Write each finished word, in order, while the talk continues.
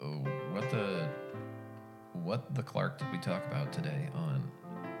What the Clark did we talk about today on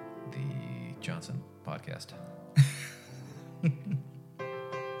the Johnson podcast?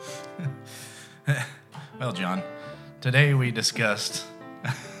 Well, John, today we discussed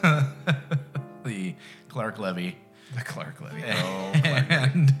the Clark levy. The Clark levy. Oh, Clark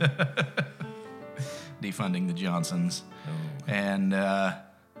and defunding the Johnsons. Oh. And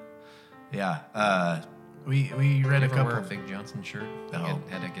we read a couple. Wear a Big Johnson shirt? Oh.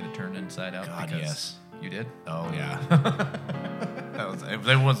 Had to get it turned inside out. God, because yes. You did? Oh yeah.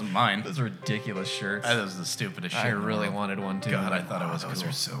 That wasn't mine. Those ridiculous shirts. That was the stupidest shit. I really wanted one too. God, I thought it was Those cool.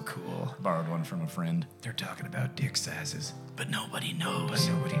 are so cool. Borrowed one from a friend. They're talking about dick sizes, But nobody knows.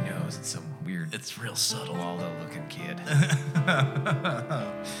 but nobody knows. It's some weird, It's real subtle. Waldo-looking kid.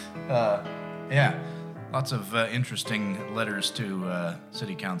 Yeah. Lots of interesting letters to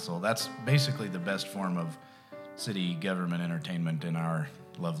city council. That's basically the best form of city government entertainment in our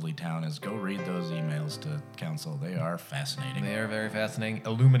lovely town is go read those emails to council. They are fascinating. They are very fascinating,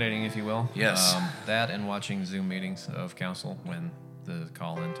 illuminating, if you will. Yes. That and watching Zoom meetings of council when the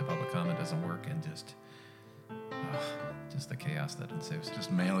call into public comment doesn't work and just the chaos that ensues.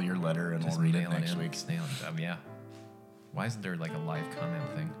 Just mail your letter and Just we'll read it mail next in, week. snail it. Yeah. Why isn't there like a live comment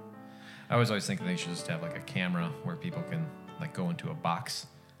thing? I was always thinking they should just have like a camera where people can like go into a box.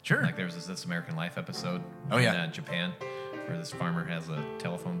 Sure. Like there was this American Life episode Oh, yeah. in Japan where this farmer has a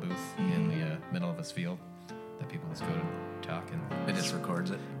telephone booth in the middle of his field that people just go to talk and It just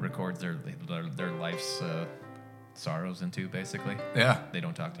records it. records their life's sorrows into, basically. Yeah. They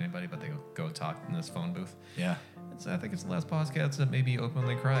don't talk to anybody, but they go talk in this phone booth. Yeah. I think it's the last podcast that made me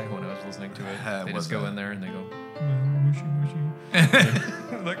openly cry when I was listening to it. They Was just go it? in there and they go, mushy, mushy.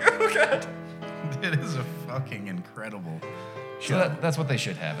 I'm like, oh, God. It is a fucking incredible So show. that's what they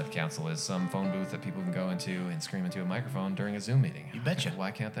should have at council is some phone booth that people can go into and scream into a microphone during a Zoom meeting. You betcha. Why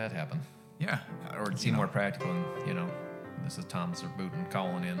can't that happen? Yeah. Or It seemed more practical and, this is Tom Zerbutin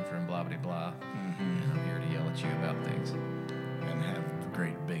calling in from blah, blah, blah. And I'm here to yell at you about things. and have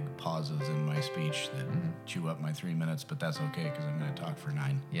great big pauses in my speech that chew up my 3 minutes, but that's okay because I'm going to talk for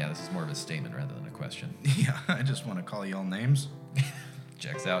 9. Yeah, this is more of a statement rather than a question. Yeah, I just want to call y'all names.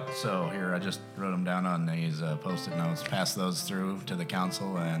 Checks out. So here, I just wrote them down on these Post-it notes, pass those through to the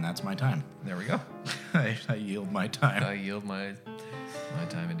council, and that's my time. There we go. I yield my time. I yield my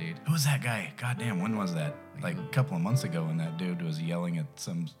time indeed. Who was that guy? Goddamn, when was that? Like a couple of months ago when that dude was yelling at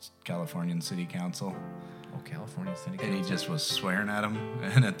some Californian city council. Oh, California City And he Council. just was swearing at him.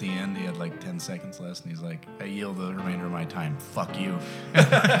 And at the end, he had like 10 seconds left. And he's like, I yield the remainder of my time. Fuck you. Oh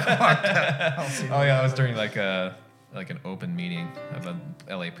yeah, I was during like an open meeting of a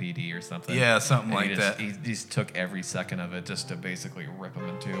LAPD or something. Yeah, something And like that. He just took every second of it just to basically rip him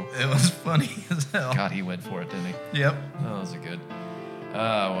in two. It was funny as hell. God, he went for it, didn't he? Yep. Oh, those are good.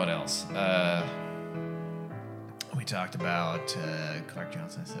 What else? We talked about Clark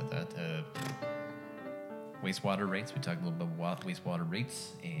Johnson said that. Wastewater rates. We talked a little bit about wastewater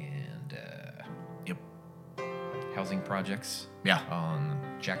rates and Yep. housing projects Yeah. on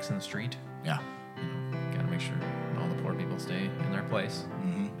Jackson Street. Yeah. Got to make sure all the poor people stay in their place.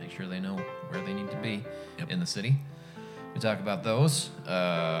 Make sure they know where they need to be in the city. We talk about those.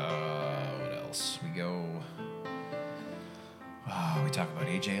 What else? We go. We talk about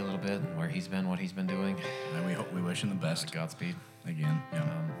AJ a little bit and where he's been, what he's been doing. And we wish him the best. Godspeed. Again. Yeah.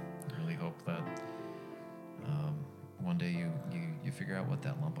 I really hope that one day you figure out what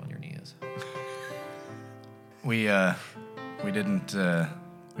that lump on your knee is. We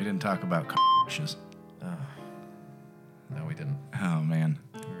didn't talk about cockroaches. No, we didn't. Oh man.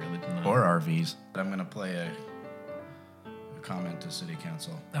 We really did not. Or RVs. I'm gonna play a comment to city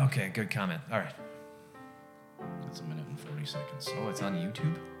council. Okay, good comment. All right. That's a minute and 40 seconds. Oh, it's on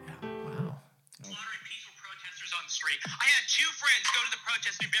YouTube? Yeah. Wow. Slaughtering peaceful protesters on the street. I had 2 friends go to the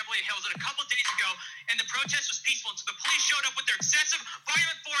protest in Beverly Hills a couple days ago, and the protest was peaceful. And so the police showed up with their excessive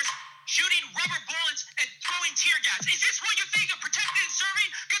violent force, shooting rubber bullets and throwing tear gas. Is this what you think of protecting and serving?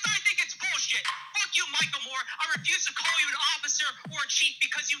 Because I think it's bullshit. Fuck you, Michael Moore. I refuse to call you an officer or a chief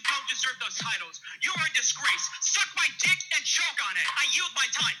because you don't deserve those titles. You are a disgrace. Suck my dick and choke on it. I yield my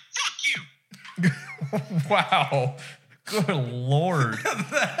time. Fuck you. Wow. Good Lord.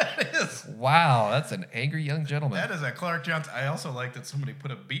 That is. Wow, that's an angry young gentleman. That is a Clark Johnson. I also like that somebody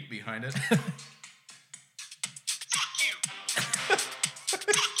put a beat behind it. Fuck you.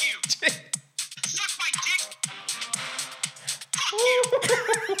 Fuck you. Suck my dick. Fuck you.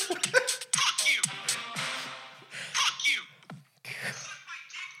 Fuck you. Fuck you. Suck my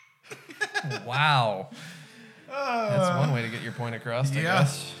dick. Wow. That's one way to get your point across, I Yeah.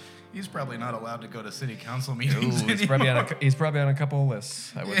 guess. He's probably not allowed to go to city council meetings. Ooh, he's probably on a couple of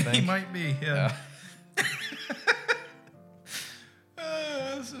lists, I would think. He might be, yeah.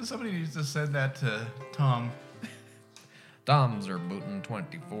 So somebody needs to send that to Tom. Dom's are booting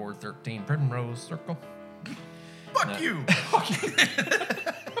 2413 Primrose Circle. Fuck you!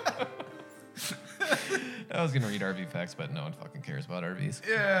 I was gonna read RV facts, but no one fucking cares about RVs.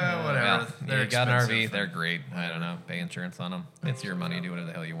 Yeah, whatever. Well, you got an RV, they're great. I don't know. Pay insurance on them. It's your money. Do whatever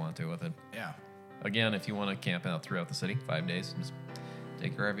the hell you want to with it. Yeah. Again, if you want to camp out throughout the city, 5 days, just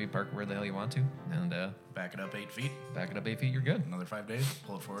take your RV, park where the hell you want to, and Back it up 8 feet. back it up 8 feet. You're good. Another 5 days.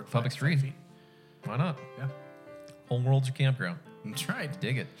 Pull it forward. Public 5 street. feet. Why not? Yeah. Whole world's your campground. That's right.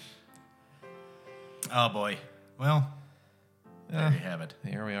 Dig it. Oh boy. Well, there you have it.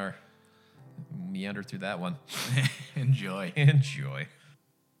 Here we are. Meander through that one. Enjoy. Enjoy.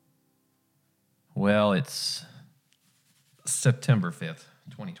 Well, it's September 5th,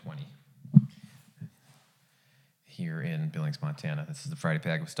 2020. Here in Billings, Montana. This is the Friday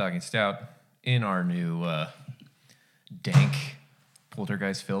Pack of Stocking Stout in our new dank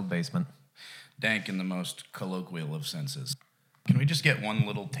poltergeist-filled basement. Dank in the most colloquial of senses. Can we just get one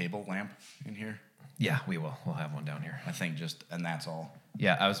little table lamp in here? Yeah, we will. We'll have one down here. I think and that's all.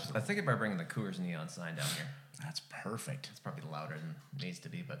 Yeah, I was thinking about bringing the Coors Neon sign down here. That's perfect. It's probably louder than it needs to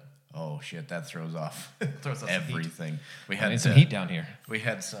be, but Oh shit, that throws off throws off everything. We I had need some heat down here. We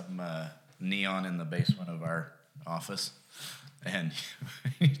had some neon in the basement of our office, and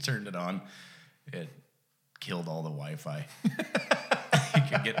he turned it on. It killed all the Wi-Fi. You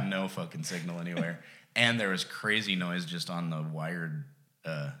could get no fucking signal anywhere, and there was crazy noise just on the wired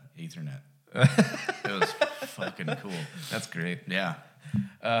Ethernet. It was fucking cool. That's great. Yeah.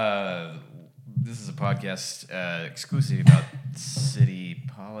 This is a podcast exclusive about city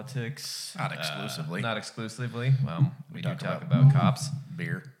politics. Not exclusively. Not exclusively. We do talk talk about about cops,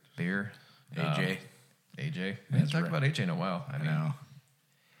 Beer. AJ. AJ. We haven't talked about AJ in a while. I mean, know.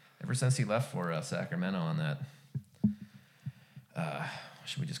 ever since he left for Sacramento on that,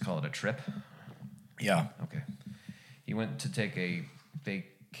 should we just call it a trip? Yeah. Okay. He went to take a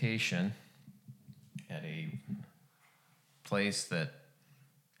vacation at a place that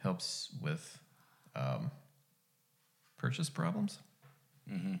helps with purchase problems.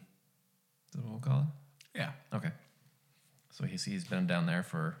 Mm-hmm. Is that what we'll call it? Yeah. Okay. So he's been down there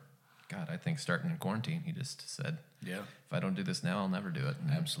for, God, I think starting in quarantine. He just said, Yeah. if I don't do this now, I'll never do it.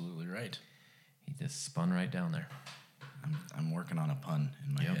 And Absolutely right. he just spun right down there. I'm working on a pun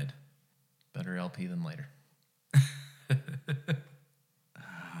in my head. Better LP than later.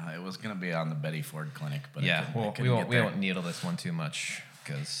 It was going to be on the Betty Ford Clinic, but Yeah, I well, couldn't we won't needle this one too much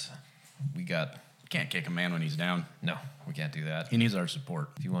because we got... Can't kick a man when he's down. No, we can't do that. He needs our support.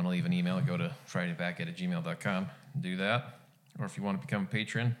 If you want to leave an email, go to fridayback@gmail.com. Do that. Or if you want to become a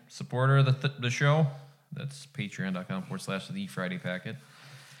patron supporter of the show, that's patreon.com/The Friday Packet.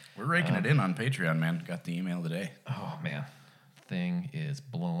 We're raking it in on Patreon, man. Got the email today. Oh, man. Thing is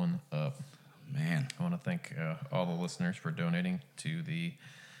blowing up. Man. I want to thank all the listeners for donating to the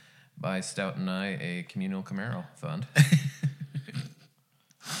Buy Stout and I a Communal Camaro Fund.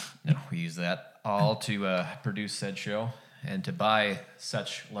 No, we use that all to produce said show and to buy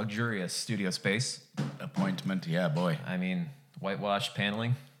such luxurious studio space. Appointment, yeah, boy. I mean, whitewashed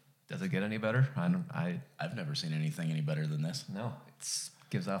paneling. Does it get any better? I've never seen anything any better than this. No, it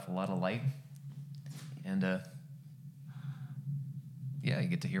gives off a lot of light. And, yeah, you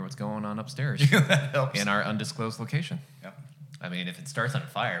get to hear what's going on upstairs That helps. in our undisclosed location. Yep. I mean, if it starts on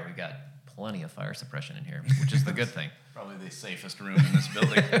fire, we got plenty of fire suppression in here, which is the good thing. Probably the safest room in this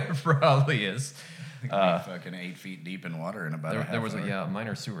building. Probably is. Fucking 8 feet deep in water in about There was hour. a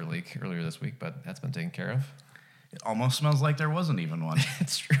minor sewer leak earlier this week, but that's been taken care of. It almost smells like there wasn't even one.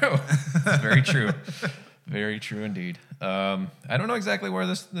 It's true. It's very true. Very true indeed. I don't know exactly where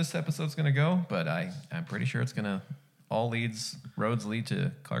this episode's going to go, but I'm pretty sure it's going to... All roads lead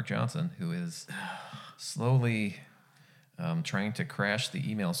to Clark Johnson, who is slowly trying to crash the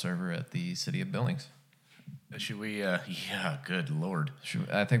email server at the city of Billings. Should we, yeah, good Lord.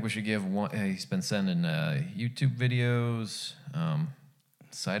 I think we should give one... he's been sending YouTube videos,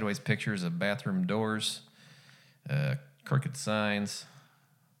 sideways pictures of bathroom doors, crooked signs,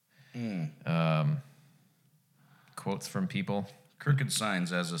 quotes from people. Crooked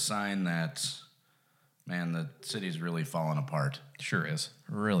signs as a sign that, man, the city's really falling apart. Sure is.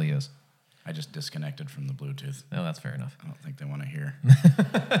 Really is. I just disconnected from the Bluetooth. No, that's fair enough. I don't think they want to hear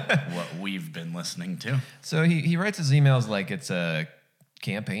what we've been listening to. So he writes his emails like it's a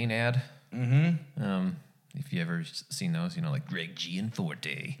campaign ad. Mm-hmm. If you ever seen those, like Greg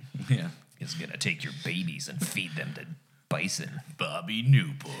Gianforte Yeah. is going to take your babies and feed them to Bison, Bobby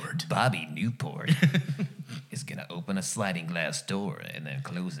Newport. Bobby Newport, is going to open a sliding glass door and then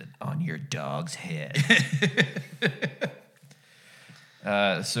close it on your dog's head.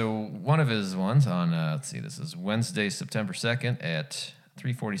 So one of his ones on, let's see, this is Wednesday, September 2nd at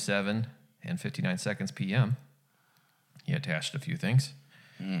 3:47 and 59 seconds p.m. He attached a few things.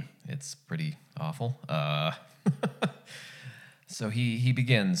 It's pretty awful. So he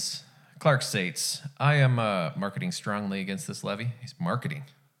begins. Clark states, I am marketing strongly against this levy. He's marketing.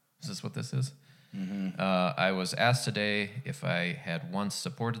 Is this what this is? I was asked today if I had once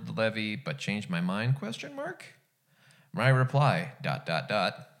supported the levy but changed my mind, ? My reply, ...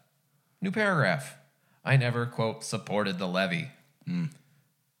 New paragraph. I never, quote, supported the levy.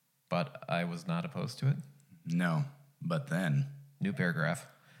 But I was not opposed to it. No, but then. New paragraph.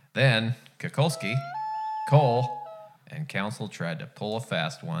 Then Kukulski, Cole, and council tried to pull a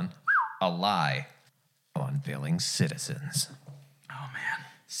fast one, a lie, on Billings citizens. Oh, man.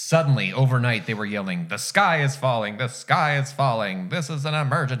 Suddenly, overnight, they were yelling, the sky is falling, the sky is falling, this is an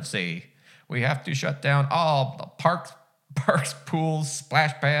emergency. We have to shut down all the parks, pools,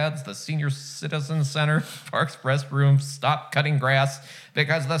 splash pads, the senior citizen center, parks, restrooms, stop cutting grass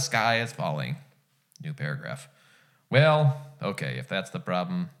because the sky is falling. New paragraph. Well, okay, if that's the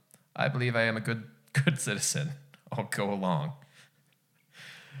problem, I believe I am a good citizen. I'll go along.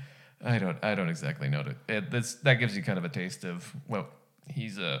 I don't exactly know. That gives you kind of a taste of what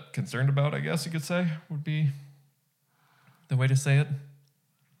he's concerned about, I guess you could say, would be the way to say it.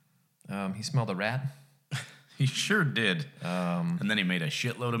 He smelled a rat. He sure did. And then he made a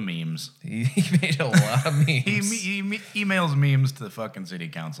shitload of memes. He made a lot of memes. He emails memes to the fucking city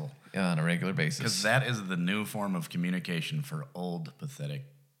council. On a regular Because basis. that is the new form of communication for old, pathetic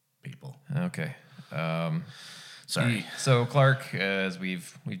people. Okay. Sorry. So Clark, as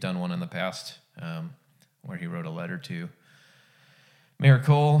we've done one in the past, where he wrote a letter to Mayor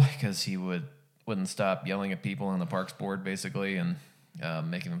Cole because he wouldn't stop yelling at people on the Parks Board, basically, and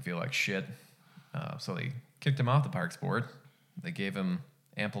making them feel like shit. So they kicked him off the Parks Board. They gave him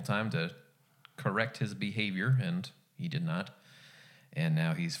ample time to correct his behavior, and he did not. And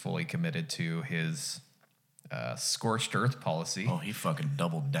now he's fully committed to his scorched earth policy. Oh, he fucking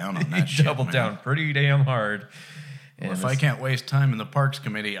doubled down on that He shit, doubled man. down pretty damn hard. Well, And if I can't waste time in the Parks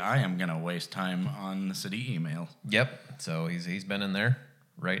Committee, I am going to waste time on the city email. Yep. So he's been in there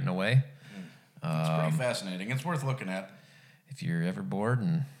writing away. It's pretty fascinating. It's worth looking at. If you're ever bored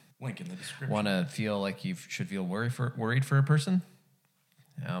and Link in the description. want to feel like you should feel worried for a person,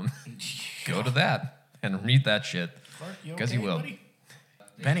 go to that and read that shit. Because you will. Buddy?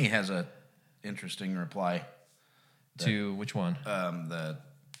 Penny has a interesting reply. To which one? The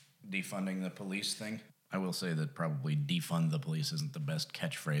defunding the police thing. I will say that probably defund the police isn't the best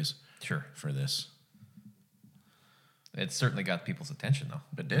catchphrase Sure. for this. It certainly got people's attention, though.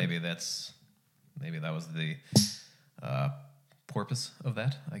 It did. Maybe that was the purpose of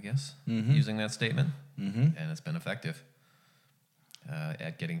that, I guess, using that statement. And it's been effective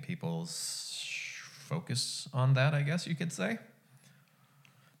at getting people's focus on that, I guess you could say.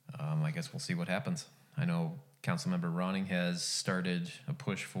 I guess we'll see what happens. I know Councilmember Ronning has started a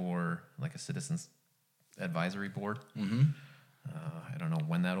push for like a citizens advisory board. I don't know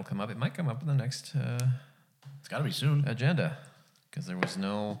when that'll come up. It might come up in the next It's got to be soon. agenda, because there was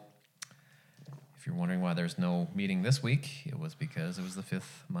no. If you're wondering why there's no meeting this week, it was because it was the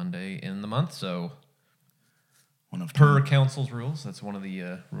 5th Monday in the month. So One of per two. council's rules, that's one of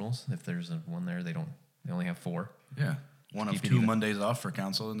the rules. If there's one there, they only have 4. Yeah. One of Keep it 2 even. Mondays off for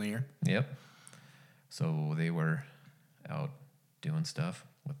council in the year. Yep. So they were out doing stuff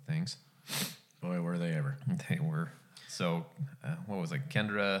with things. Boy, were they ever. They were. So what was it?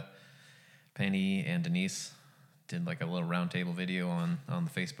 Kendra, Penny, and Denise did like a little roundtable video on the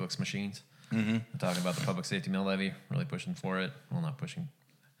Facebook's machines. Talking about the public safety mill levy, really pushing for it. Well, not pushing.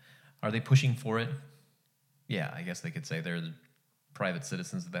 Are they pushing for it? Yeah, I guess they could say they're the private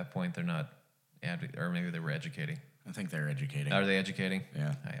citizens at that point. They're not, or maybe they were educating. I think they're educating. Are they educating?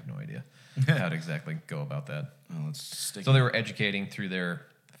 Yeah. I have no idea how to exactly go about that. Well, let's stick. So they were educating through their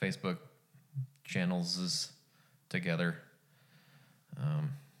Facebook channels together.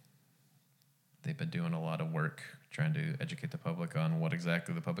 They've been doing a lot of work trying to educate the public on what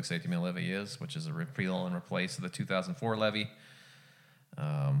exactly the public safety mill levy is, which is a repeal and replace of the 2004 levy.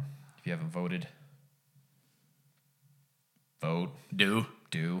 If you haven't voted, vote. Do.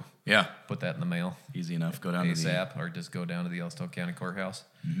 Yeah. Put that in the mail Easy enough. Go down to the... ASAP, or just go down to the Yellowstone County Courthouse,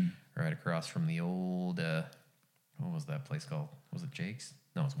 right across from the old, what was that place called? Was it Jake's?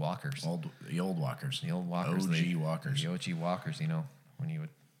 No, it's Walker's. The old Walkers. The old Walkers. OG Walkers. The OG Walkers, when you would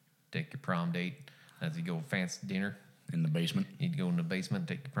take your prom date as you go fancy dinner. in the basement. You'd go in the basement,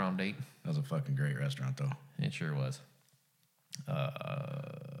 take your prom date. That was a fucking great restaurant, though. It sure was.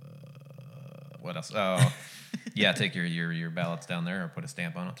 What else? Oh, yeah, take your ballots down there or put a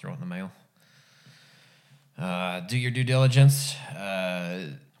stamp on it, throw it in the mail. Do your due diligence.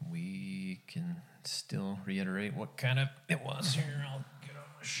 We can still reiterate what kind of it was. Here, I'll get on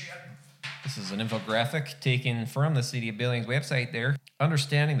my shit. This is an infographic taken from the City of Billings website there.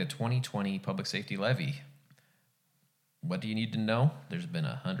 Understanding the 2020 Public Safety Levy. What do you need to know? There's been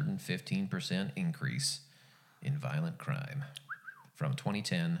a 115% increase in violent crime from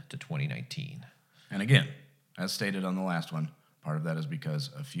 2010 to 2019. And again, as stated on the last one, part of that is because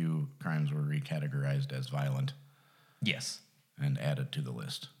a few crimes were recategorized as violent Yes. and added to the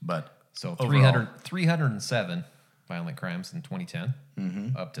list. But So overall, 307 violent crimes in 2010,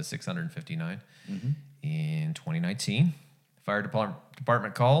 up to 659 in 2019. Fire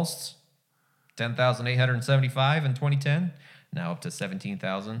department calls, 10,875 in 2010, now up to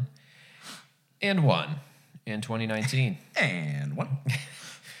 17,001 in 2019. and what?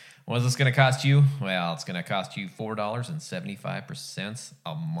 What is this going to cost you? Well, it's going to cost you $4.75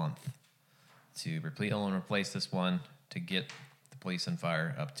 a month to repeal and replace this one to get the police and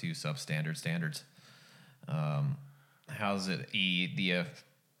fire up to substandard standards. How's it? The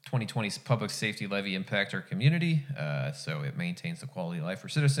 2020 Public Safety Levy impact our community. So it maintains the quality of life for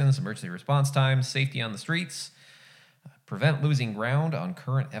citizens, emergency response times, safety on the streets, prevent losing ground on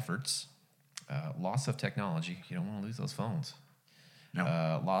current efforts, loss of technology. You don't want to lose those phones.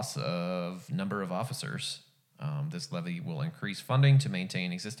 No. Loss of number of officers. This levy will increase funding to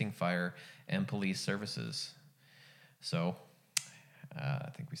maintain existing fire and police services. So, I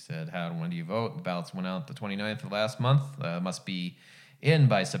think we said, how and when do you vote? The ballots went out the 29th of last month. Must be in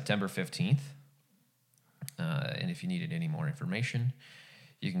by September 15th. And if you needed any more information,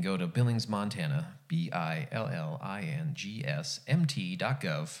 you can go to Billings, Montana,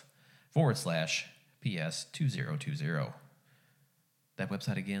 BILLINGSMT.gov/PS2020. That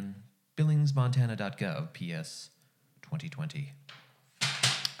website again, billingsmontana.gov, PS 2020.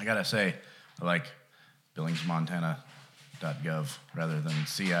 I gotta say, I like billingsmontana.gov rather than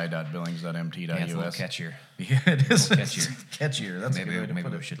ci.billings.mt.us. Yeah, it's a little catchier. Yeah, it is. Catchier. Catchier. That's a good way to Maybe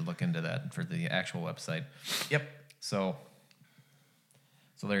put we it. should look into that for the actual website. Yep. So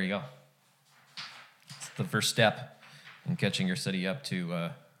there you go. It's the first step in catching your city up to,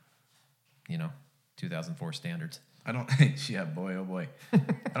 2004 standards. I don't. Yeah, boy, oh boy.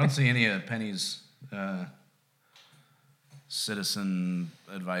 I don't see any of Penny's citizen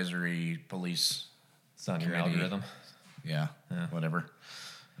advisory police. It's on your Committee. algorithm. Yeah, whatever.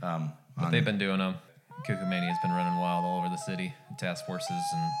 But they've been doing them. Cuckoo Mania has been running wild all over the city. Task forces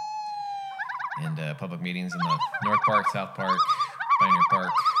and public meetings in the North Park, South Park, Pioneer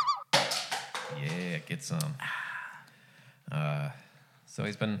Park. Yeah, get some. So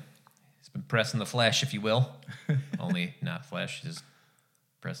he's been pressing the flesh, if you will. Only not flesh, just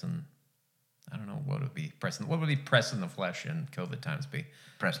pressing. I don't know what would be pressing. What would be pressing the flesh in COVID times be?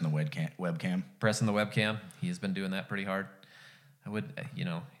 Pressing the webcam. Pressing the webcam. He has been doing that pretty hard. I would,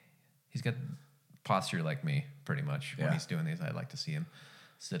 he's got posture like me, pretty much. When Yeah. he's doing these, I'd like to see him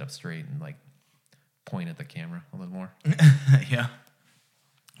sit up straight and like point at the camera a little more. Yeah.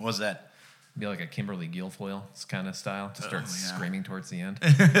 What was that? Be like a Kimberly Guilfoyle kind of style to start yeah. screaming towards the end.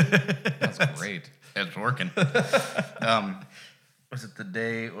 That's great. It's working. Was it the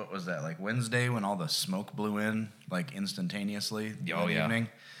day? What was that? Like Wednesday when all the smoke blew in like instantaneously Oh, that yeah. evening,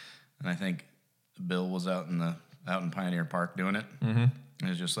 and I think Bill was out in Pioneer Park doing it. Mm-hmm. And it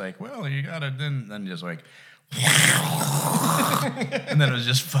was just like, well, you gotta then just like, and then it was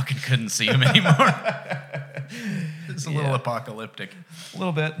just fucking couldn't see him anymore. It's a little apocalyptic. A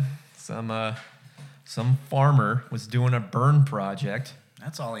little bit. Some farmer was doing a burn project.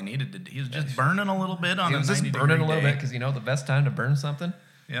 That's all he needed to do. He was just burning a little bit on He a was just 90 burning a degree little day. bit because the best time to burn something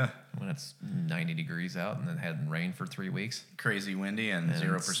Yeah. when it's 90 degrees out and then hadn't rained for 3 weeks. Crazy windy and And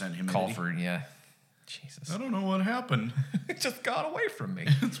 0% it's humidity. Call for Jesus. I don't know what happened. It just got away from me.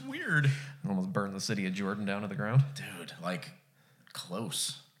 It's weird. Almost burned the city of Jordan down to the ground. Dude, like,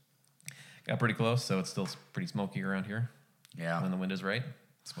 close. Got pretty close, so it's still pretty smoky around here Yeah. when the wind is right.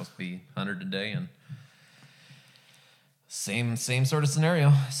 It's supposed to be 100 today, and same sort of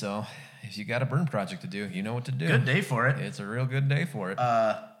scenario. So if you got a burn project to do, you know what to do. Good day for it. It's a real good day for it.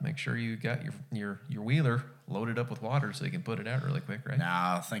 Make sure you got your wheeler loaded up with water so you can put it out really quick, right?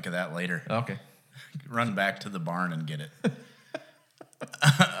 Nah, I'll think of that later. Okay. Run back to the barn and get it.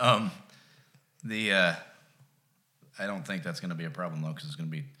 I don't think that's going to be a problem, though, because it's going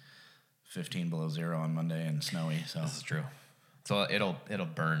to be 15 below zero on Monday and snowy. So This is true. So it'll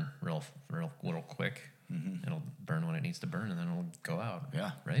burn real quick. It'll burn when it needs to burn, and then it'll go out.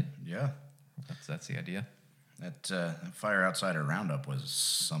 Yeah. Right? Yeah. That's the idea. That fire outside of Roundup was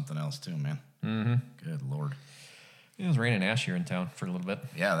something else too, man. Mm-hmm. Good Lord. It was raining ash here in town for a little bit.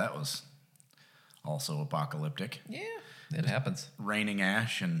 Yeah, that was also apocalyptic. Yeah, it happens. Raining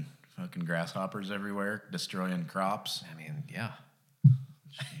ash and fucking grasshoppers everywhere, destroying crops. I mean, yeah.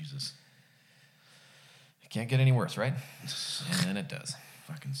 Jesus. It can't get any worse, right? And then it does.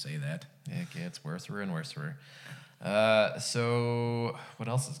 Fucking say that. It gets worse and worse. So what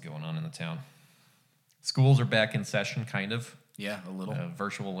else is going on in the town? Schools are back in session, kind of. Yeah, a little.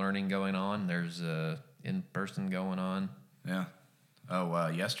 Virtual learning going on. There's in-person going on. Yeah. Oh,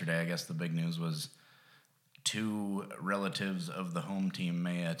 yesterday, I guess the big news was 2 relatives of the home team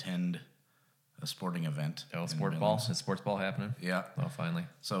may attend a sporting event. Oh, in sport Billings. ball? Is sports ball happening? Yeah. Oh, finally.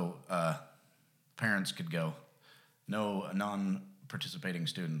 So parents could go. No non-participating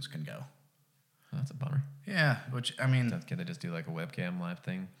students can go. That's a bummer. Yeah, which, I mean... Can they just do like a webcam live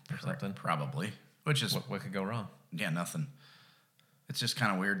thing or something? Probably. Which is... What could go wrong? Yeah, nothing. It's just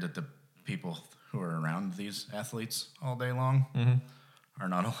kind of weird that the people who are around these athletes all day long are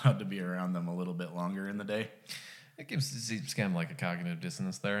not allowed to be around them a little bit longer in the day. It seems kind of like a cognitive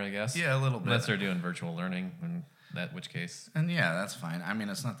dissonance there, I guess. Yeah, a little bit. Unless they're doing virtual learning, in which case... And yeah, that's fine. I mean,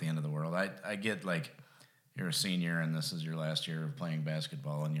 it's not the end of the world. I get, like, you're a senior and this is your last year of playing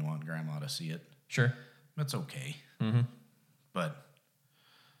basketball and you want grandma to see it. Sure. That's okay. But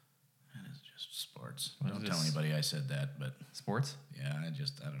it is just sports. Don't tell anybody I said that, but... Sports? Yeah, I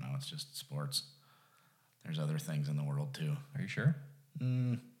don't know. It's just sports. There's other things in the world, too. Are you sure?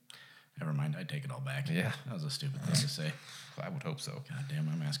 Never mind. I take it all back. Yeah. That was a stupid thing to say. I would hope so. God damn,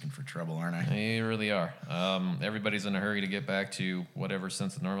 I'm asking for trouble, aren't I? They really are. Everybody's in a hurry to get back to whatever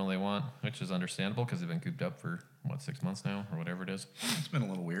sense of normal they want, which is understandable because they've been cooped up for, 6 months now or whatever it is. It's been a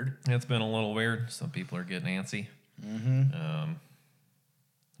little weird. It's been a little weird. Some people are getting antsy.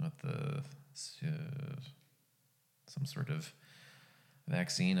 With the some sort of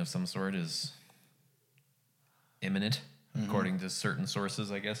vaccine of some sort is imminent, according to certain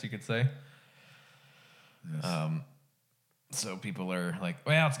sources, I guess you could say. Yes. So people are like,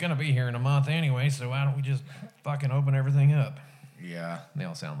 well, it's going to be here in a month anyway, so why don't we just fucking open everything up? Yeah. They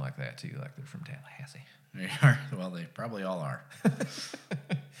all sound like that, too, like they're from Tallahassee. They are. Well, they probably all are.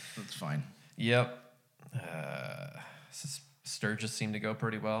 That's fine. Yep. Sturgis seemed to go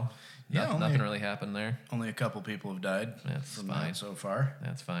pretty well. Yeah, Nothing really happened there. Only a couple people have died That's from fine. that so far.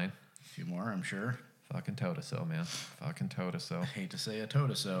 That's fine. A few more, I'm sure. Fucking Totoso, man. Fucking Totoso. Hate to say a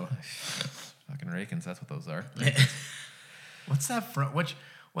Totoso. Fucking Rakins, that's what those are. What's that from? What's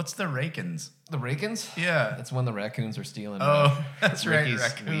the Rakins? The Rakins? Yeah. That's when the raccoons are stealing That's right, Ricky's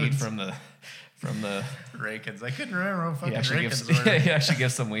raccoons. weed from the Rakins. I couldn't remember what fucking he actually Rakins gives, were. he actually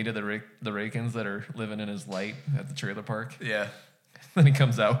gives some weed to the Rakins that are living in his light at the trailer park. Yeah. Then he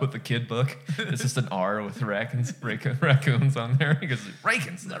comes out with the kid book. It's just an R with raccoons on there. He goes,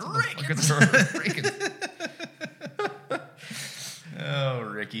 Rakins. That's what the fuck it's for. Rakins. Oh,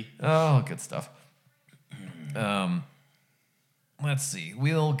 Ricky. Oh, good stuff. Let's see.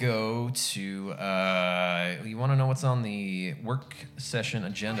 We'll go to, you want to know what's on the work session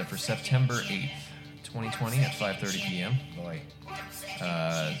agenda for September 8th, 2020 at 5:30 p.m.? Boy.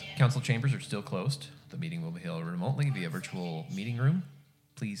 Council chambers are still closed. The meeting will be held remotely via virtual meeting room.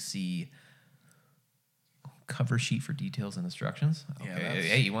 Please see cover sheet for details and instructions. Yeah, Okay.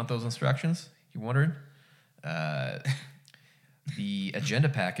 Hey, you want those instructions? You wondered? The agenda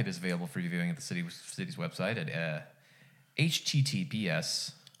packet is available for viewing at the city's website at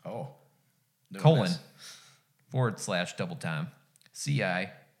https://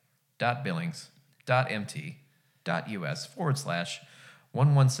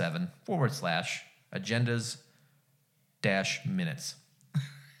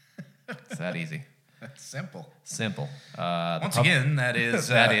 It's that easy. That's simple. Simple. Once again, that is...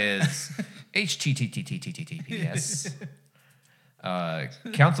 That is https.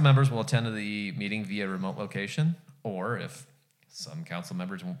 Council members will attend to the meeting via remote location, or if some council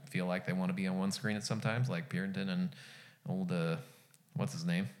members won't feel like they want to be on one screen at sometimes, like Purinton and old, what's his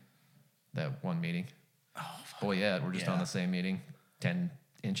name? That one meeting. Oh, yeah, we're just on the same meeting, 10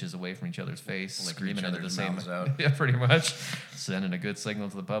 inches away from each other's face, Licking screaming each into the other's same... mouths out. Yeah, pretty much. Sending a good signal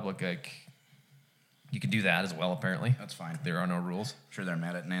to the public. Like, you can do that as well, apparently. That's fine. There are no rules. Sure they're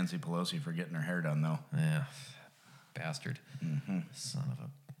mad at Nancy Pelosi for getting her hair done, though. Yeah, bastard. Son of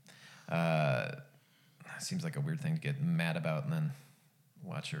a... seems like a weird thing to get mad about and then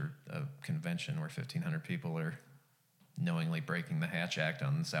watch a convention where 1,500 people are knowingly breaking the Hatch Act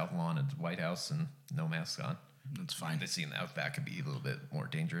on the South Lawn at the White House and no masks on. That's fine. They seem that could be a little bit more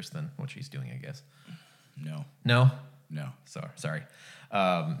dangerous than what she's doing, I guess. No. No? No. Sorry.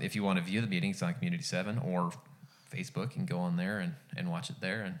 If you want to view the meeting, it's on Community 7 or Facebook. You can go on there and watch it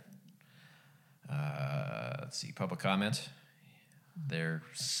there. And let's see, public comment. It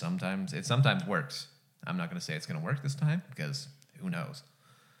sometimes works. I'm not going to say it's going to work this time because who knows.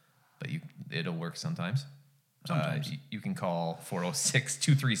 But it'll work sometimes. Sometimes. You can call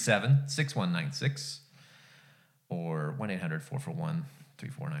 406-237-6196 or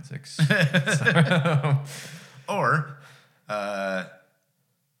 1-800-441-3496. Or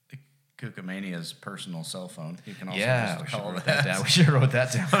Kookamania's personal cell phone. You can also just call that. We should have wrote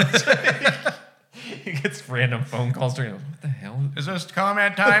that down. He gets random phone calls during. What the hell? Is this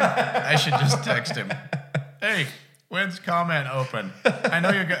comment time? I should just text him. Hey, when's comment open? I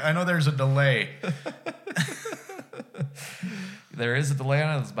know there's a delay. There is a delay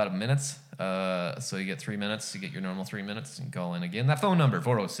on it. It's about a minute. So you get 3 minutes. You get your normal 3 minutes. You can call in again. That phone number,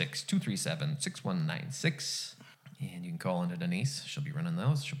 406-237-6196. And you can call into Denise. She'll be running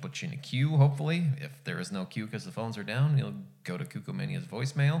those. She'll put you in a queue, hopefully. If there is no queue because the phones are down, you'll go to Kookamania's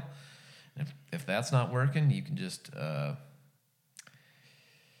voicemail. If that's not working, you can just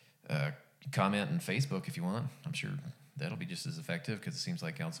comment on Facebook if you want. I'm sure that'll be just as effective because it seems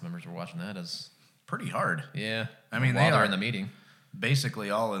like council members were watching that as... Pretty hard. Yeah. I mean, while they they're are in the meeting. Basically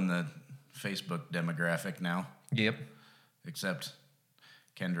all in the Facebook demographic now. Yep. Except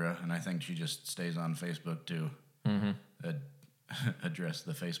Kendra, and I think she just stays on Facebook to address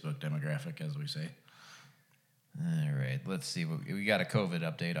the Facebook demographic, as we say. All right, let's see. We got a COVID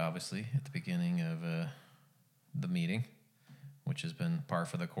update, obviously, at the beginning of the meeting, which has been par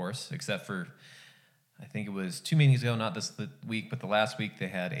for the course, except for, I think it was 2 meetings ago, not this week, but the last week they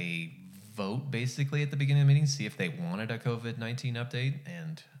had a vote, basically, at the beginning of the meeting, see if they wanted a COVID-19 update,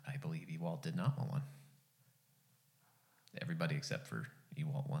 and I believe Ewald did not want one. Everybody except for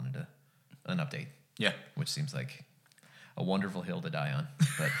Ewald wanted an update. Yeah. Which seems like a wonderful hill to die on,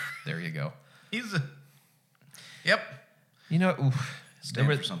 but there you go. Yep. You know,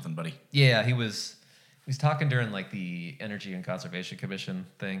 Stand for something, buddy. Yeah, he was talking during like the Energy and Conservation Commission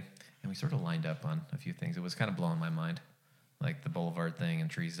thing, and we sort of lined up on a few things. It was kind of blowing my mind, like the boulevard thing and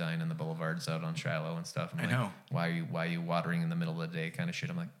trees dying in the boulevards out on Shiloh and stuff. I know. Why are you watering in the middle of the day kind of shit?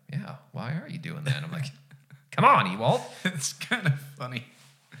 I'm like, yeah, why are you doing that? I'm like, come on, Ewald. It's kind of funny.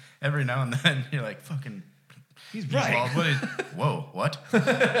 Every now and then you're like, fucking... He's right. Whoa, what?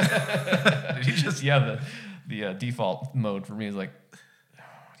 Did he just... Yeah, the default mode for me is like, oh,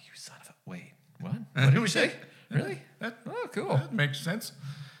 you son of a... Wait, what? What did we say? Really? Oh, cool. That makes sense.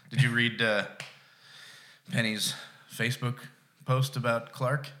 Did you read Penny's Facebook post about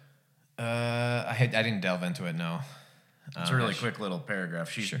Clark? I didn't delve into it, no. It's a really quick little paragraph.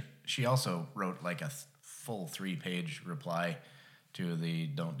 Sure. She also wrote like a full 3-page reply to the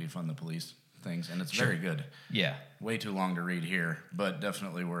Don't Defund the Police things, and it's very good. Yeah. Way too long to read here, but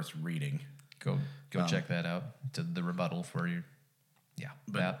definitely worth reading. Go check that out. To the rebuttal for you. Yeah.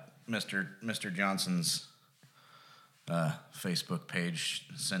 But Mr. Johnson's Facebook page,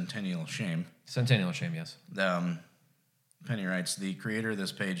 Centennial Shame. Centennial Shame, yes. Penny writes, the creator of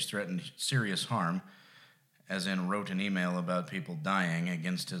this page threatened serious harm, as in wrote an email about people dying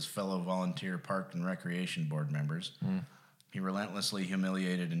against his fellow volunteer park and recreation board members. He relentlessly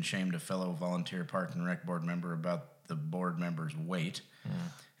humiliated and shamed a fellow volunteer park and rec board member about the board member's weight.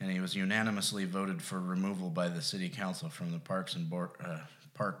 And he was unanimously voted for removal by the city council from the Park and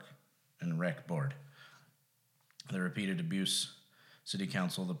Rec board. The repeated abuse city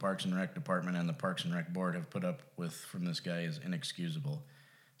council, the Parks and Rec department, and the Parks and Rec board have put up with from this guy is inexcusable.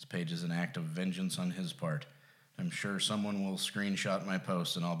 This page is an act of vengeance on his part. I'm sure someone will screenshot my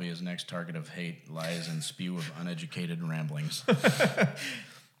post and I'll be his next target of hate, lies, and spew of uneducated ramblings.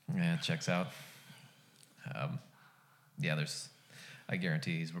 Yeah, it checks out. I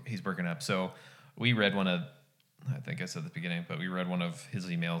guarantee he's working up. So we read one of, I think I said at the beginning, but we read one of his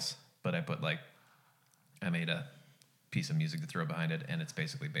emails, but I made a piece of music to throw behind it, and it's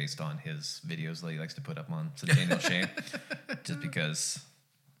basically based on his videos that he likes to put up on Centennial Shame, just because...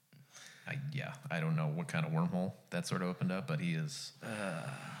 I don't know what kind of wormhole that sort of opened up, but he's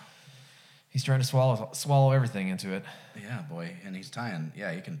trying to swallow everything into it. Yeah, boy, and he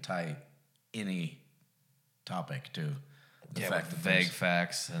can tie any topic to the fact that vague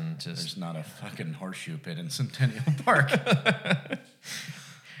facts and just... There's not a fucking horseshoe pit in Centennial Park.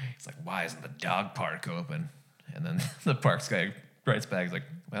 It's like, why isn't the dog park open? And then the parks guy writes back, he's like,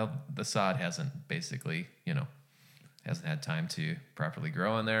 well, the sod hasn't basically, hasn't had time to properly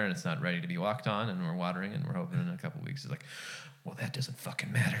grow in there, and it's not ready to be walked on, and we're watering, and we're hoping in a couple of weeks. It's like, well, that doesn't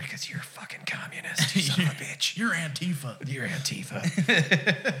fucking matter because you're a fucking communist, you son of a bitch. You're Antifa. You're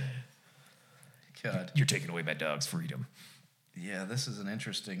Antifa. God. you're taking away my dog's freedom. Yeah, this is an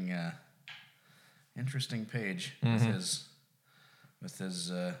interesting page Mm-hmm. with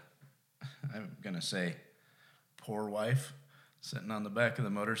his I'm gonna say poor wife sitting on the back of the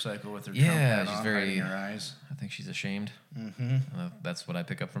motorcycle with her Trump Yeah, hat she's on, very- hiding her eyes. I think she's ashamed. Mm-hmm. That's what I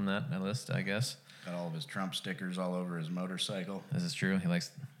pick up from that list, I guess. Got all of his Trump stickers all over his motorcycle. This is true. He likes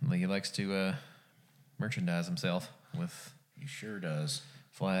to merchandise himself with He sure does.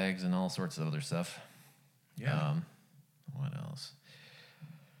 flags and all sorts of other stuff. Yeah. What else?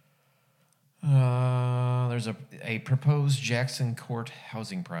 There's a proposed Jackson Court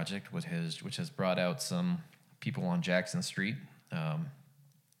housing project which has brought out some people on Jackson Street,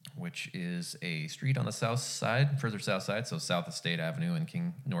 which is a street on the south side, further south side, so south of State Avenue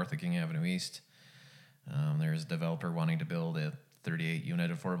and north of King Avenue East. There's a developer wanting to build a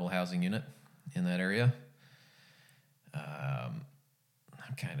 38-unit affordable housing unit in that area.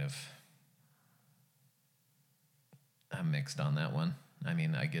 I'm mixed on that one. I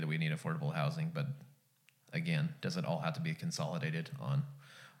mean, I get it, we need affordable housing, but again, does it all have to be consolidated on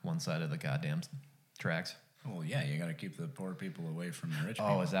one side of the goddamn tracks? Well, yeah, you got to keep the poor people away from the rich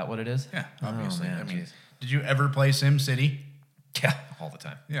people. Oh, is that what it is? Yeah, obviously. Oh, man, I mean, geez. did you ever play SimCity? Yeah, all the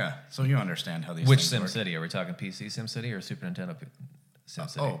time. Yeah, so you understand how these Which things work. SimCity? Are we talking PC SimCity or Super Nintendo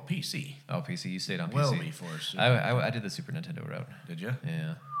SimCity? Oh, PC. Oh, PC. You stayed on PC. Well before Super. I did the Super Nintendo route. Did you?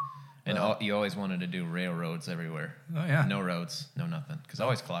 Yeah. And you always wanted to do railroads everywhere. Oh, yeah. No roads, no nothing. Because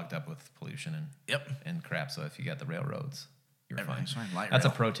always clogged up with pollution Yep. and crap. So if you got the railroads, you're fine. Everything's fine. Light That's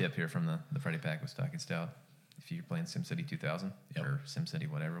rail. a pro tip here from the Freddie Pack was talking stout. If you're playing SimCity 2000 Yep. or SimCity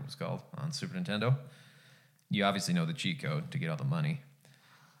whatever it was called on Super Nintendo, you obviously know the cheat code to get all the money.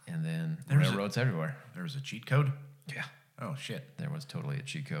 And then railroads everywhere. There was a cheat code? Yeah. Oh, shit. There was totally a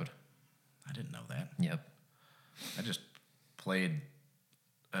cheat code. I didn't know that. Yep. I just played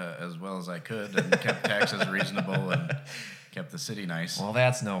as well as I could and kept taxes reasonable and kept the city nice Well,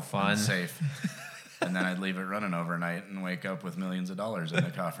 that's no fun. and safe. And then I'd leave it running overnight and wake up with millions of dollars in the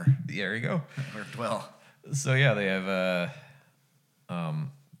coffer. There you go. Worked well. So yeah, they have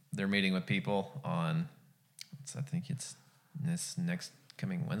they're meeting with people on I think it's this next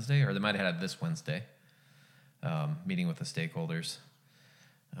coming Wednesday, or they might have had it this Wednesday. Meeting with the stakeholders.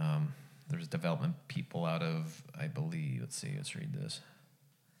 There's development people out of, I believe, let's read this.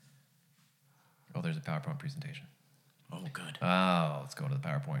 Oh, there's a PowerPoint presentation. Oh, good. Oh, let's go to the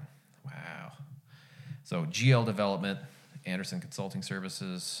PowerPoint. Wow. So GL Development, Anderson Consulting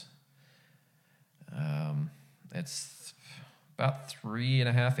Services. It's about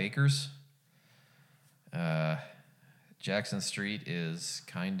 3.5 acres. Jackson Street is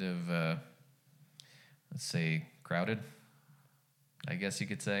kind of, let's say, crowded, I guess you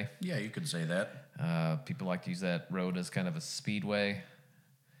could say. Yeah, you could say that. People like to use that road as kind of a speedway.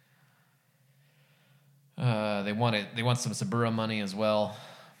 They want some Sabura money as well.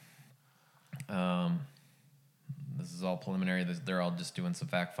 This is all preliminary. They're all just doing some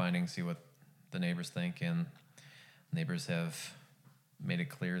fact finding, see what the neighbors think, and neighbors have made it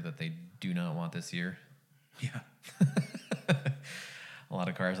clear that they do not want this year. Yeah. A lot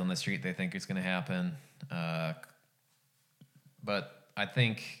of cars on the street, they think it's going to happen. But I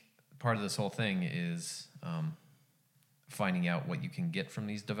think part of this whole thing is finding out what you can get from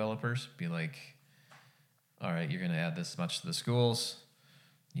these developers. Be like, all right, you're going to add this much to the schools.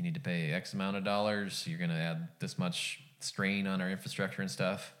 You need to pay X amount of dollars. You're going to add this much strain on our infrastructure and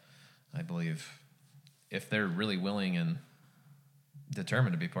stuff. I believe if they're really willing and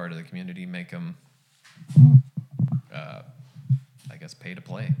determined to be part of the community, make them, I guess, pay to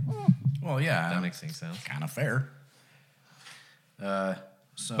play. Well, yeah. That makes any sense. Kind of fair.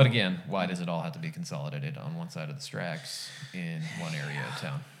 So, But again, why does it all have to be consolidated on one side of the tracks in one area of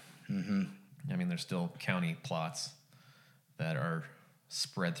town? Mm-hmm. I mean, there's still county plots that are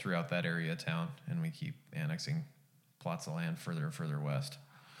spread throughout that area of town, and we keep annexing plots of land further and further west.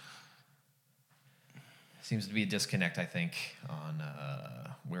 Seems to be a disconnect, I think, on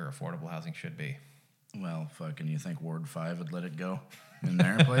where affordable housing should be. Well, fucking, you think Ward 5 would let it go in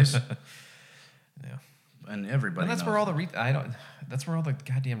their place? Yeah. And everybody. And that's knows where all the that's where all the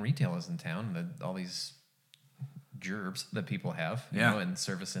goddamn retail is in town. All these gerbs that people have, you know, in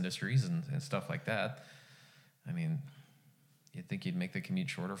service industries and stuff like that. I mean, you'd think you'd make the commute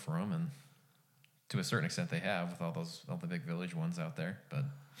shorter for them, and to a certain extent, they have with all the big village ones out there. But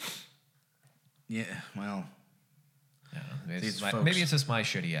Yeah, well, I don't know, maybe, These it's my, folks- maybe it's just my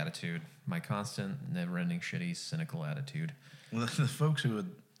shitty attitude, my constant, never-ending, shitty, cynical attitude. well, the folks who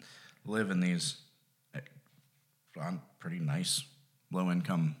would live in these on pretty nice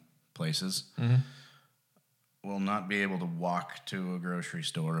low-income places will not be able to walk to a grocery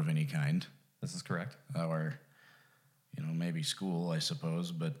store of any kind. This is correct. Or, maybe school, I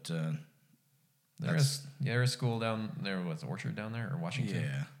suppose, but There is school down there. What's Orchard down there or Washington?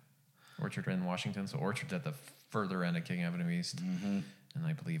 yeah. Orchard in Washington. So Orchard's at the further end of King Avenue East, and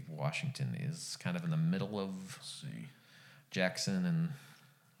I believe Washington is kind of in the middle of Let's see. Jackson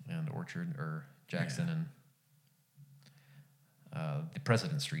and Orchard, or Jackson and the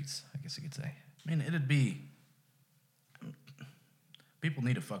President Streets, I guess you could say. I mean, people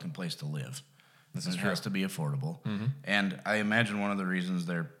need a fucking place to live. This is It true. has to be affordable. And I imagine one of the reasons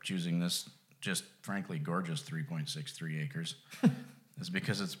they're choosing this just frankly gorgeous 3.63 acres is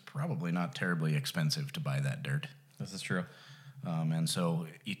because it's probably not terribly expensive to buy that dirt. This is true. And so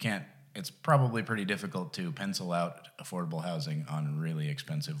it's probably pretty difficult to pencil out affordable housing on really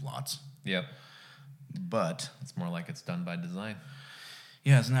expensive lots. Yep. But, It's more like it's done by design.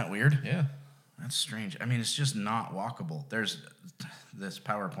 yeah, isn't that weird? Yeah. That's strange. I mean, it's just not walkable. There's this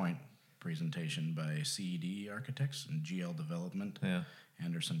PowerPoint presentation by CED Architects and GL Development, Yeah.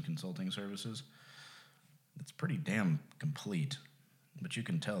 Anderson Consulting Services. It's pretty damn complete, but you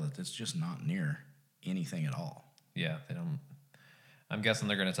can tell that it's just not near anything at all. Yeah, they don't. I'm guessing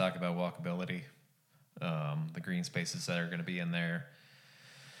they're going to talk about walkability, the green spaces that are going to be in there,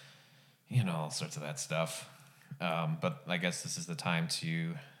 all sorts of that stuff. But I guess this is the time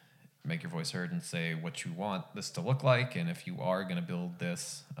to make your voice heard and say what you want this to look like, and if you are going to build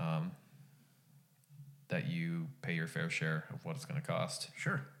this, that you pay your fair share of what it's going to cost.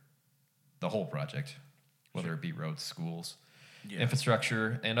 Sure. The whole project, whether it be roads, schools, Yeah.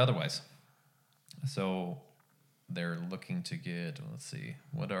 infrastructure, and otherwise. So they're looking to get, let's see,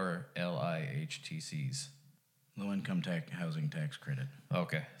 what are LIHTCs? Low income housing tax credit.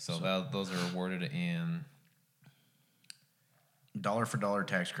 Okay, so those are awarded in, Dollar for dollar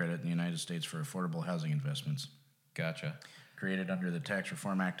tax credit in the United States for affordable housing investments. gotcha. Created under the Tax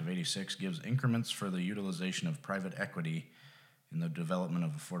Reform Act of '86, gives increments for the utilization of private equity in the development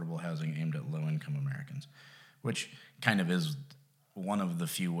of affordable housing aimed at low-income Americans, which kind of is one of the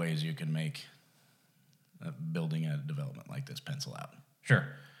few ways you can make building a development like this pencil out. Sure.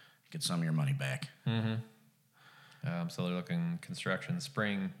 Get some of your money back. So they're looking construction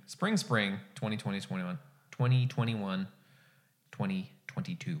spring 2021,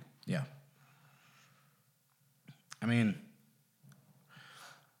 2022. Yeah. I mean,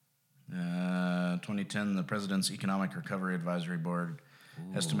 2010, the President's Economic Recovery Advisory Board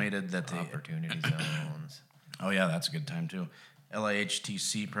estimated that the Opportunity zones. Oh yeah, that's a good time too.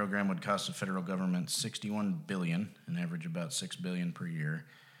 LIHTC program would cost the federal government $61 billion, and average about $6 billion per year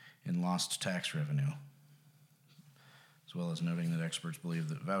in lost tax revenue. As well as noting that experts believe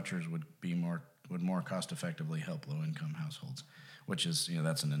that vouchers would more cost effectively help low income households, which is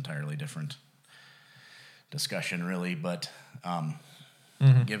that's an entirely different discussion, really. But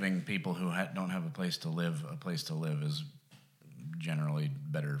giving people who don't have a place to live is generally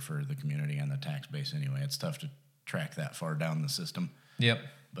better for the community and the tax base anyway. It's tough to track that far down the system. Yep.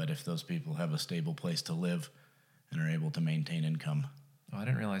 But if those people have a stable place to live and are able to maintain income, Oh, I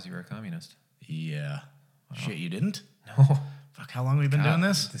didn't realize you were a communist. yeah. Wow. Shit, you didn't? No. Fuck, how long have we been doing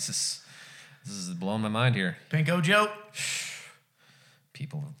this? This is blowing my mind here. Pinko Joe?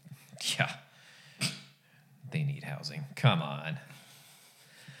 People, yeah, they need housing. Come on.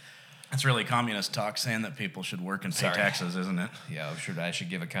 That's really communist talk, saying that people should work and pay Sorry. taxes, isn't it? Yeah, I should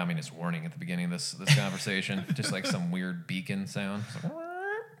give a communist warning at the beginning of this conversation, just like some weird beacon sound.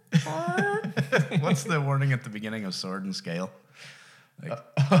 What's the warning at the beginning of Sword and Scale? No,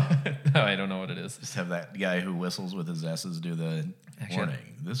 I don't know what it is. Just have that guy who whistles with his S's do the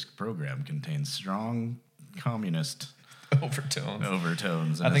warning. This program contains strong communist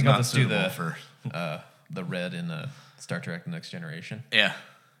Overtones. and I think is I'll not just do suitable the red in Star Trek: The Next Generation. Yeah.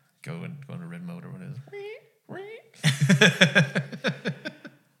 Go into red mode or what it is.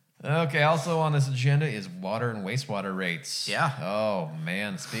 Okay, also on this agenda is water and wastewater rates. Yeah. Oh,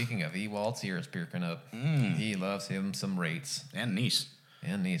 man. Speaking of, Walt's here is speaking up. He loves him some rates. And Nice,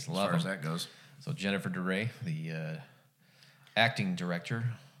 And these as love far as them. that goes. So Jennifer DeRay, the acting director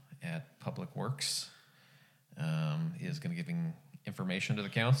at Public Works, is going to giving information to the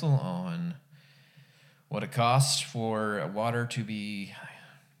council on what it costs for water to be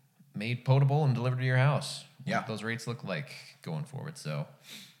made potable and delivered to your house. Yeah. What those rates look like going forward. So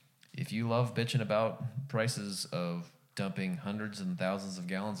if you love bitching about prices of dumping hundreds and thousands of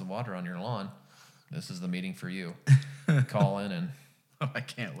gallons of water on your lawn, this is the meeting for you. Call in and Oh, I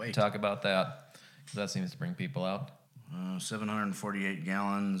can't wait. talk about that, because that seems to bring people out. 748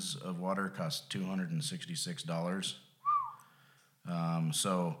 gallons of water costs $266.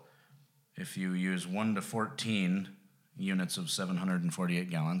 So if you use 1 to 14 units of 748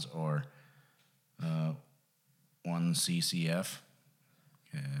 gallons, or 1 CCF.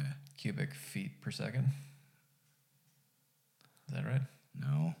 Cubic feet per second. Is that right?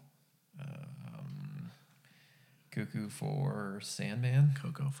 No. Cuckoo for Sandman.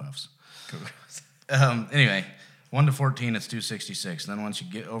 Cocoa Puffs. Cuckoo. Anyway, 1 to 14, it's 266. Then once you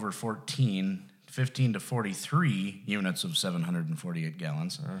get over 15 to 43 units of 748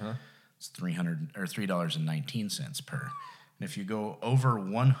 gallons, it's $3.19 per. And if you go over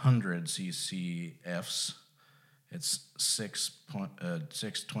 100 CCFs, it's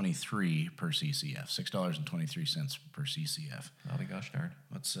 $6.23 per CCF. $6.23 per CCF. Oh my gosh darn.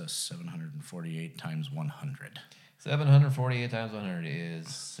 What's 748 times 100? 748 times 100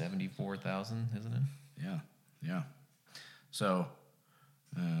 is 74,000, isn't it? Yeah. So,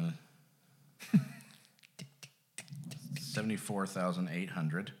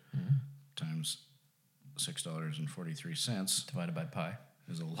 74,800 times $6.43 Divided by pi.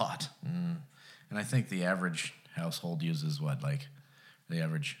 is a lot. And I think the average household uses what? Like, the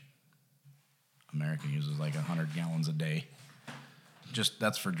average American uses like 100 gallons a day. Just,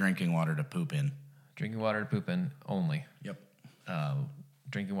 that's for drinking water to poop in. Drinking water to poop in only. Yep.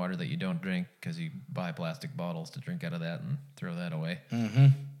 Drinking water that you don't drink because you buy plastic bottles to drink out of that and throw that away.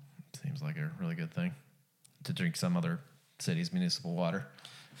 Seems like a really good thing to drink some other city's municipal water.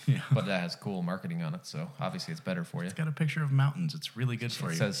 Yeah. But that has cool marketing on it, so obviously it's better for you. It's got a picture of mountains. It's really good for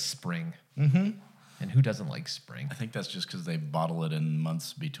It you. says spring. And who doesn't like spring? I think that's just because they bottle it in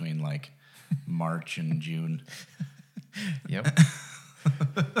months between like March and June. Yep.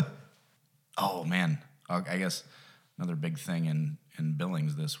 Oh, man. I guess another big thing in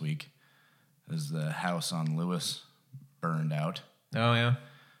Billings this week is the house on Lewis burned out. Oh, yeah.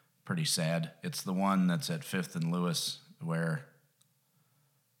 Pretty sad. It's the one that's at 5th and Lewis where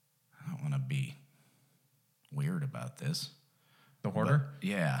I don't want to be weird about this. The hoarder? But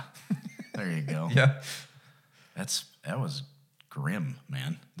yeah. There you go. Yeah. That was grim,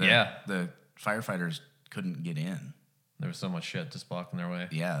 man. Yeah. The firefighters couldn't get in. There was so much shit just blocking their way.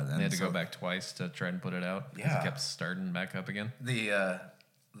 Yeah. They had to go back twice to try and put it out. Because Yeah. it kept starting back up again. It's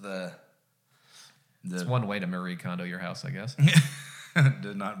It's one way to Marie Kondo your house, I guess.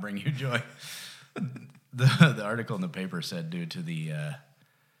 did not bring you joy. The article in the paper said due to the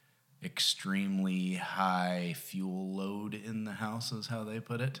extremely high fuel load in the house is how they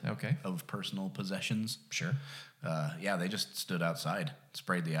put it. Okay. Of personal possessions. Sure. Yeah, they just stood outside,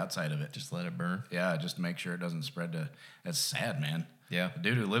 sprayed the outside of it. Just let it burn. Yeah, just to make sure it doesn't spread to. That's sad, man. Yeah. The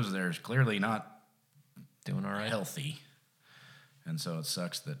dude who lives there is clearly not Doing all right. healthy, and so it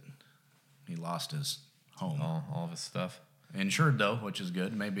sucks that he lost his home. All of his stuff. Insured though, which is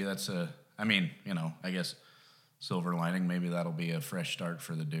good. Maybe that's I guess silver lining. Maybe that'll be a fresh start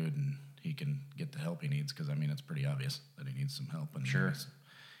for the dude, and he can get the help he needs. Because it's pretty obvious that he needs some help, and Sure.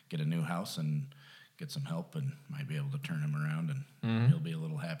 get a new house and get some help, and might be able to turn him around, and he'll be a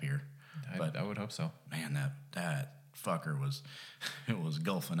little happier. But I would hope so. man, that fucker was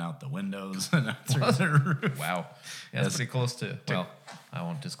gulfing out the windows and out through the roof. Wow. Yeah, that's pretty close to. Well, I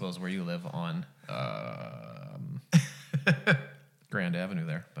won't disclose where you live on Grand Avenue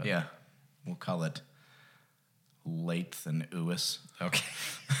there. But Yeah, we'll call it Lath and Uis. Okay.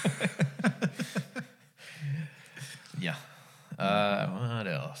 Yeah. What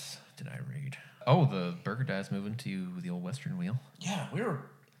else did I read? Oh, the Burger Dad's moving to the old Western Wheel. Yeah, we were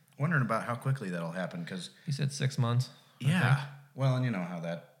wondering about how quickly that'll happen because He said 6 months. I think. yeah, well, and you know how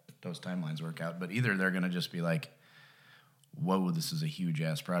those timelines work out. But either they're gonna just be like, "Whoa, this is a huge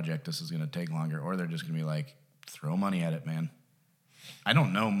ass project. This is gonna take longer," or they're just gonna be like, "Throw money at it, man." I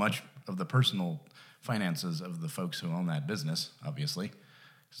don't know much of the personal finances of the folks who own that business. Obviously,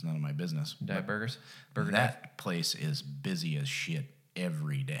 it's none of my business. Diet Burgers. Burger That Dad. place is busy as shit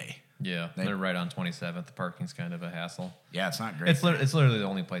every day. Yeah, they're right on 27th. The parking's kind of a hassle. Yeah, it's not great. It's literally the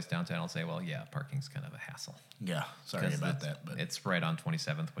only place downtown I'll say, well, yeah, parking's kind of a hassle. Yeah, sorry 'Cause about it's- that, but it's right on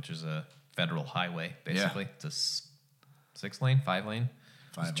 27th, which is a federal highway, Yeah. basically. It's a 6-lane, 5-lane.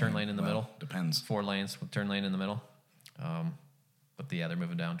 There's a turn lane in the middle. Depends. 4 lanes with turn lane in the middle. But yeah, they're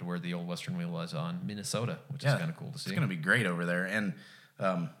moving down to where the old Western Wheel was on Minnesota, which is kind of cool to see. It's going to be great over there, and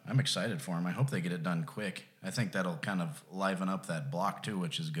I'm excited for them. I hope they get it done quick. I think that'll kind of liven up that block too,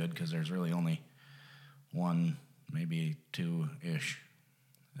 which is good because there's really only 1, maybe 2-ish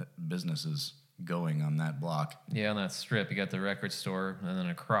businesses going on that block. Yeah, on that strip, you got the record store, and then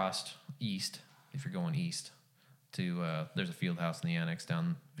across east, if you're going east, to there's a field house in the annex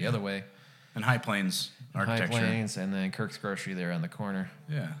down the other way. And High Plains architecture. High Plains, and then Kirk's Grocery there on the corner.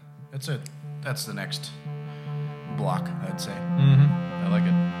 Yeah, that's the next block, I'd say. I like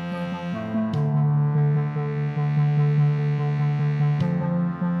it.